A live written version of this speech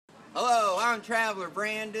I'm Traveler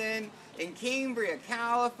Brandon in Cambria,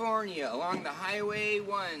 California, along the Highway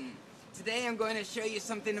 1. Today I'm going to show you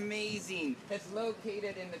something amazing. It's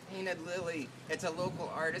located in the Painted Lily. It's a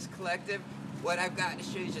local artist collective. What I've got to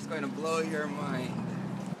show you is just going to blow your mind.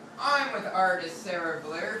 I'm with artist Sara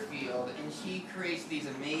Blair-Field, and she creates these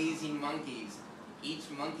amazing monkeys. Each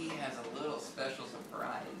monkey has a little special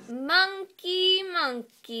surprise. Monkey,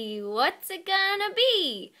 monkey, what's it gonna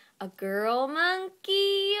be? A girl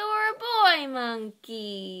monkey or a boy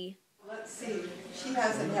monkey? Let's see. She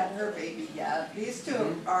hasn't had her baby yet. These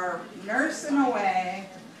two are nursing away,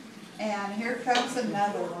 and here comes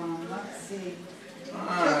another one. Let's see.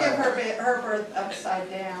 She'll give her birth upside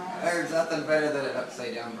down. There's nothing better than an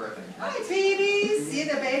upside down birth. Hi, babies. See,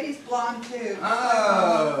 the baby's blonde too.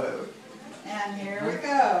 Oh. And here we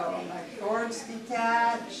go. The cord's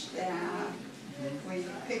detached, and we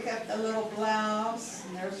pick up the little blouse,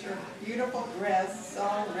 and there's her beautiful breasts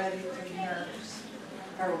all ready to nurse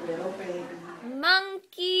her little baby.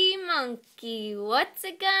 Monkey, monkey, what's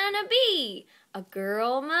it gonna be? A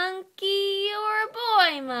girl monkey or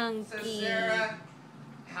a boy monkey? So Sarah,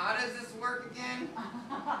 how does this work again?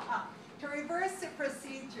 To reverse the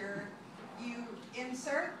procedure, you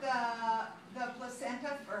insert the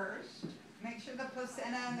placenta first. Make sure the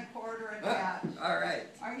placenta and the cord are attached. All right.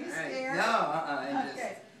 Are you All right. scared? No,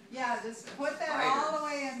 Okay. Yeah, just put that Spider. all the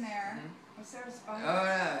way in there. Was there a spider? Oh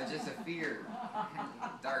no, just a fear.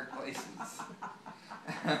 Dark places.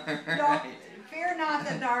 Don't, fear not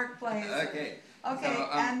the dark places. Okay. Okay, so,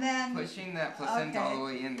 and then pushing that placenta all the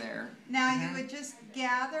way in there. now you would just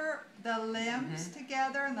gather the limbs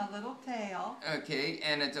together and the little tail. Okay,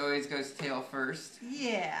 and it always goes tail first.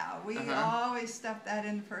 Yeah, we always stuff that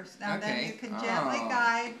in first. Now then you can gently Oh.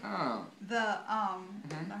 guide Oh. the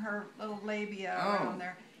her little labia around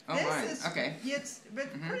there. Oh, This is okay. it's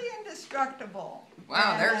pretty indestructible.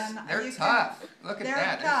 Wow, And they're you tough. Look at they're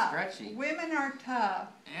that. tough. They're stretchy. Women are tough.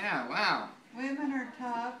 Yeah. Wow. Women are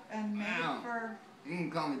tough and made Wow. for You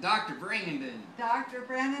can call me Dr. Brandon. Dr.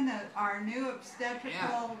 Brennan, our new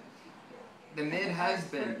obstetrical. The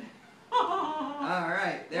mid-husband. expert. All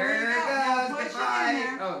right, There there you it go. Now goes. push it in Goodbye.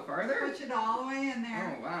 there. Oh, farther? Push it all the way in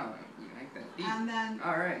there. Oh, wow. You like that deep. And then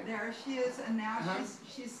All right. there she is, and now Uh-huh.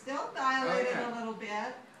 she's still dilated yeah. a little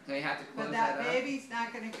bit, So you have to close but that that up. baby's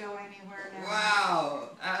not going to go anywhere now. Wow,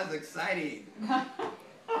 that was exciting.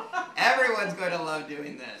 Everyone's going to love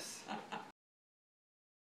doing this.